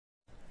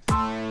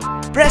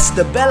Press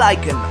the bell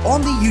icon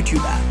on the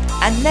YouTube app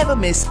and never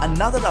miss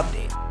another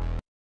update.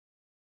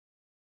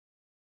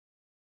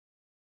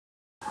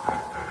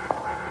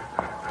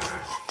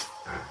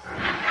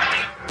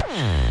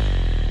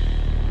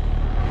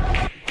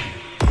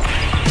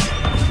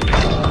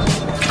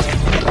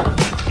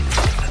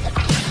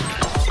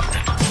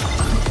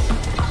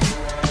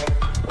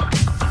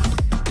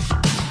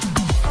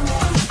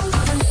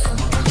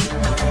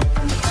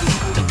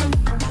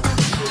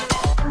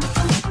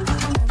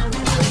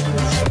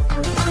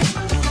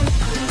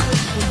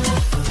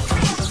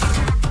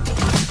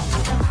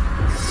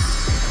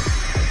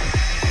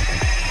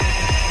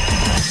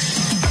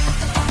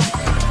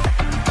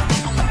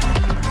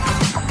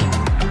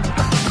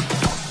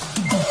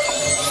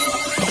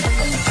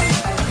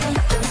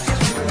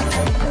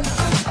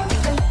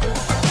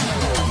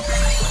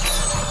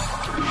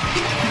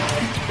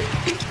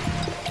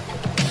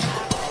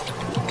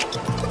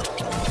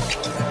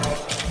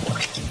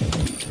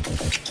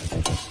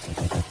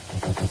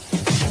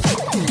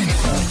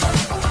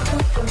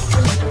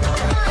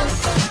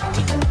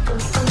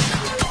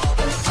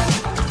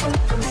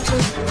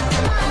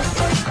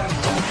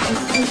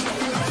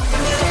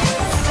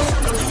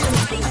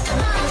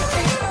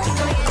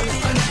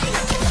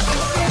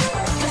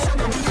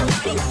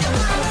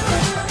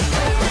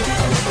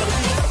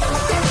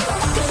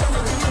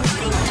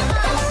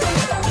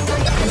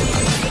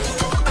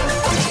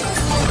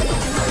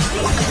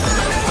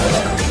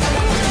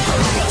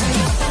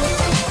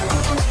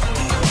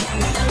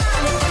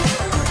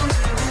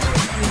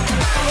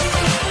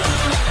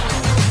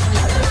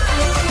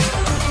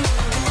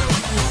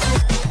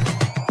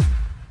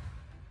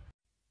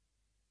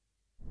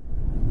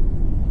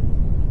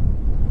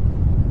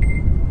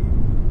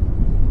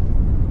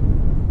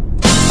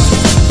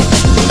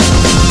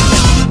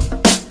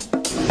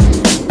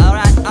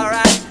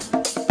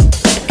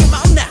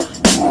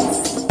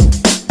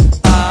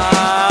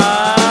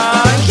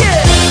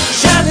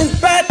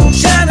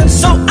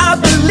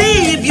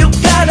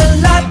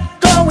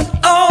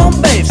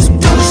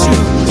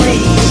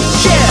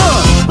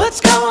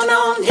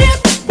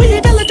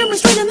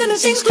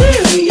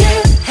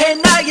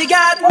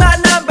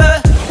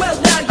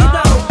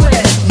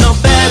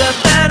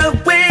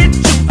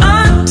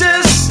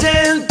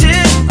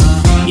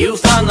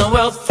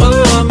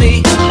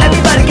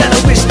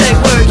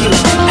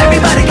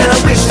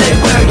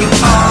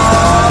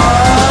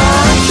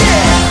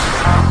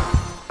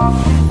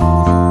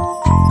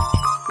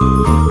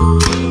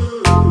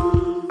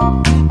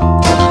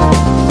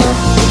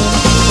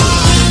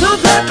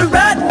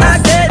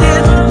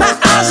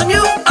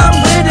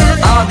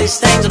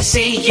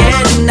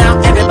 Seeing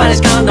now, everybody's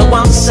gonna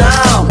want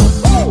some.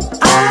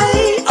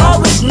 I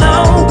always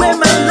know where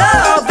my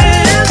love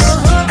is.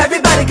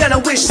 Everybody gonna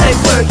wish they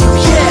were you,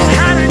 yeah.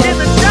 Hiding in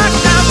the dark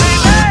now,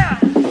 baby.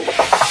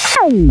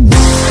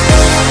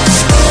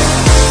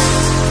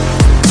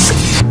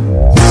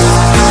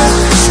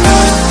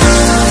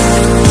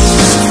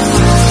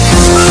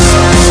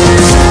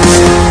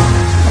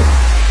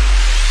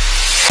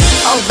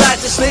 Alright,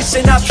 just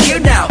listen up here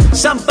now.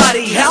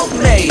 Somebody help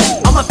me.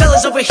 All my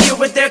fellas over here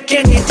with their,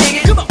 can you dig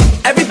it? Come on.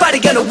 Everybody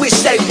gonna wish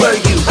they were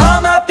you.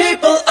 All my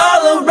people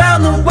all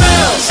around the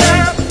world,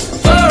 stop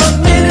for a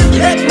minute,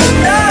 let me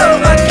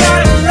know. I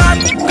got a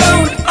lot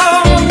going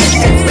on.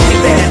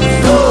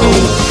 Go.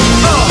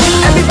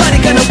 Everybody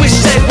gonna wish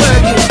they were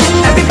you.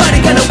 Everybody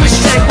gonna wish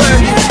they were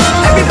you.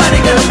 Everybody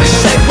gonna wish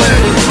they were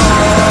you.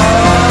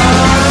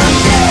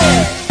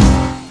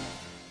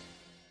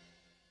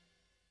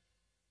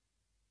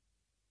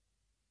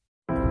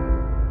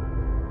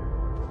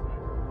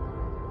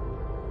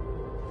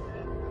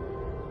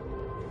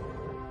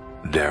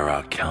 There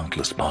are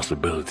countless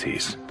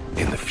possibilities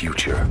in the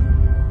future.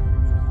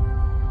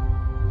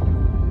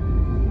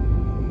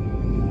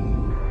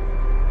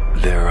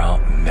 There are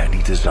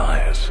many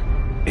desires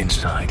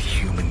inside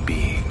human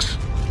beings.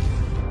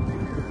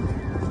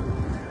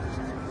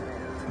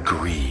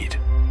 Greed,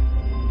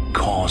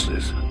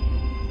 causes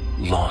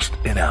lost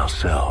in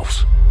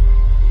ourselves.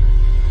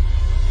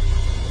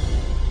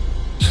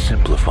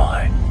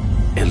 Simplify,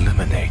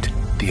 eliminate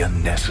the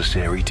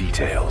unnecessary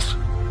details.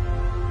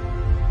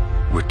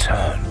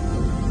 Return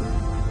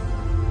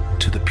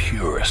to the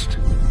purest,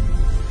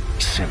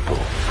 simple.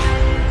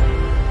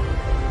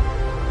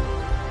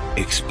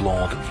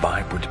 Explore the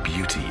vibrant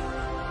beauty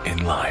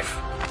in life.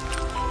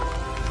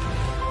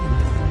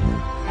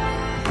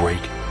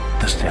 Break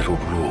the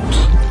settled rules.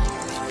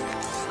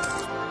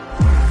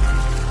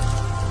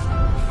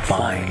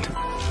 Find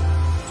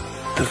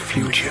the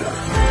future.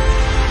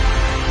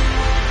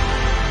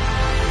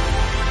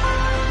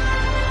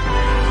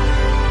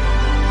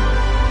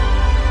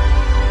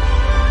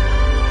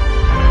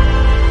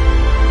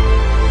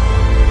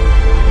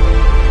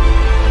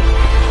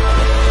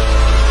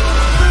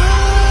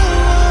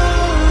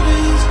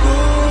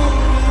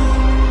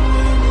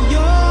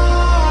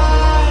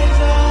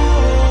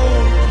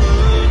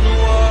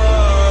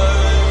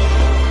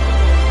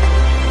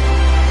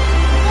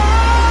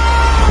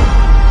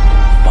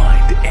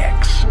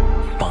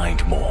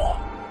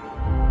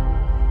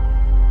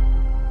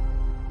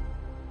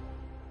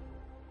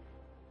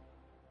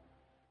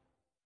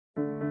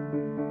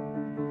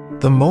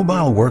 The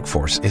mobile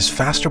workforce is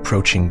fast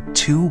approaching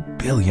 2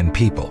 billion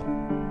people,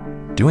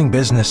 doing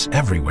business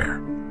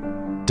everywhere,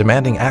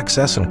 demanding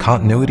access and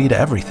continuity to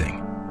everything,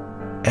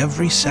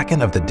 every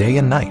second of the day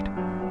and night.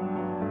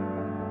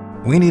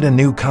 We need a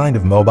new kind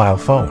of mobile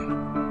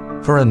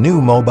phone for a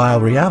new mobile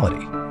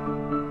reality.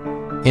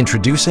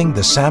 Introducing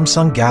the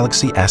Samsung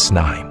Galaxy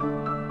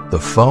S9, the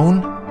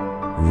phone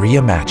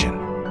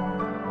reimagined.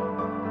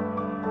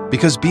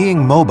 Because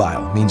being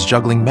mobile means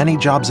juggling many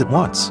jobs at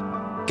once,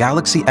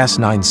 Galaxy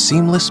S9's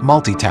seamless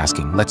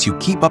multitasking lets you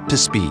keep up to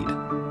speed.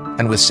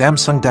 And with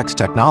Samsung DeX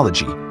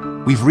technology,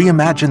 we've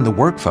reimagined the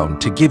work phone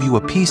to give you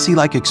a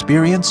PC-like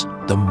experience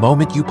the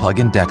moment you plug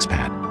in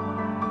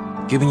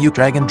DexPad, giving you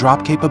drag and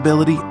drop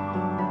capability,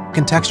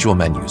 contextual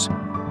menus,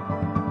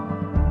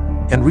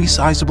 and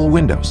resizable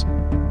windows,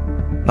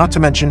 not to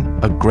mention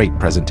a great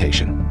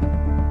presentation.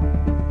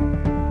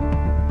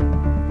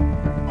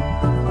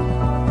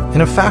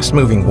 In a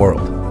fast-moving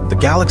world, the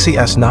Galaxy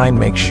S9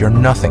 makes sure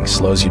nothing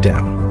slows you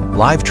down.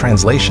 Live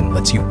translation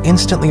lets you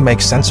instantly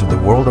make sense of the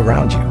world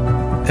around you.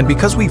 And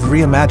because we've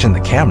reimagined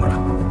the camera,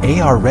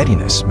 AR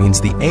readiness means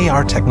the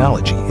AR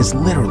technology is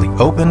literally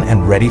open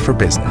and ready for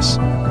business.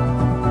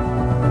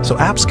 So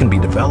apps can be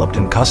developed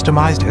and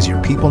customized as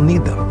your people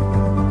need them.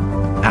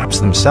 Apps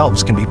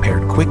themselves can be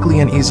paired quickly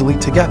and easily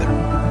together,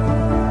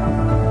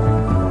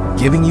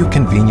 giving you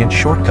convenient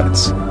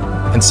shortcuts.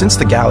 And since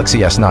the Galaxy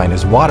S9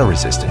 is water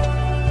resistant,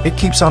 it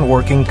keeps on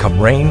working come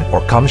rain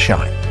or come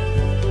shine.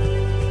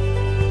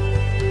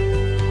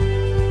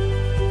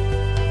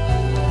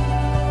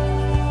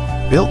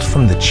 Built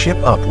from the chip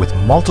up with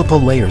multiple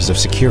layers of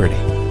security,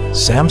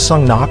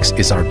 Samsung Knox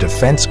is our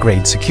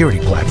defense-grade security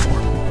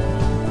platform.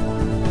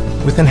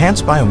 With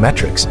enhanced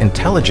biometrics,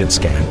 Intelligent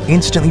Scan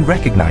instantly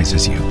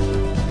recognizes you,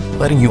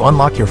 letting you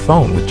unlock your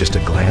phone with just a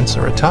glance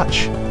or a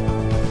touch.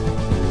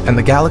 And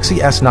the Galaxy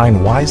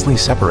S9 wisely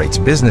separates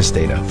business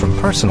data from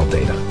personal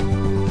data,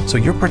 so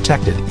you're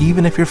protected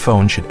even if your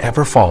phone should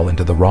ever fall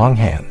into the wrong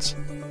hands.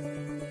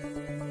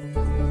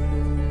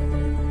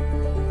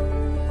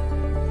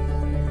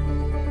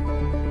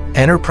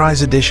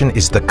 Enterprise Edition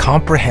is the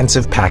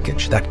comprehensive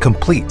package that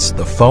completes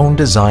the phone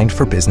designed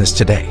for business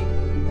today.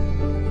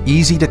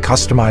 Easy to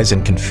customize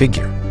and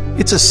configure,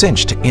 it's a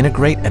cinch to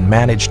integrate and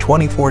manage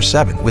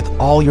 24/7 with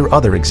all your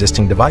other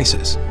existing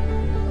devices.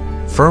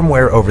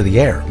 Firmware over the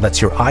air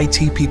lets your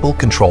IT people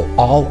control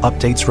all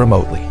updates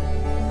remotely,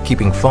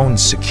 keeping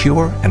phones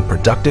secure and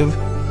productive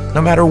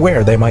no matter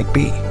where they might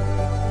be.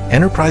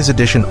 Enterprise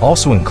Edition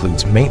also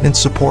includes maintenance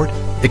support,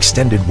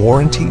 extended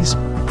warranties,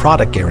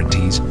 product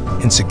guarantees,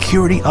 and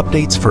security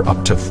updates for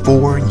up to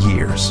 4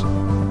 years.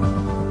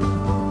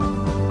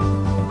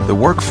 The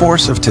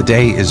workforce of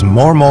today is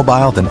more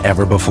mobile than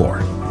ever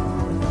before.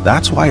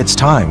 That's why it's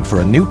time for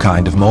a new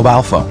kind of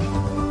mobile phone.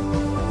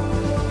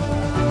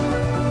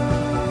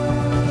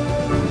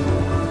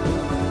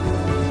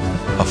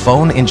 A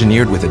phone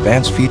engineered with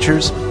advanced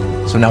features,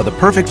 so now the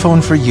perfect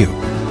phone for you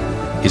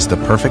is the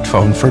perfect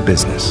phone for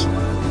business.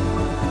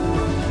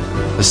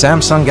 The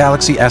Samsung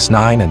Galaxy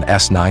S9 and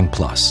S9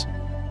 Plus.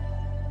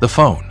 The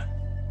phone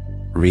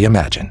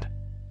reimagined.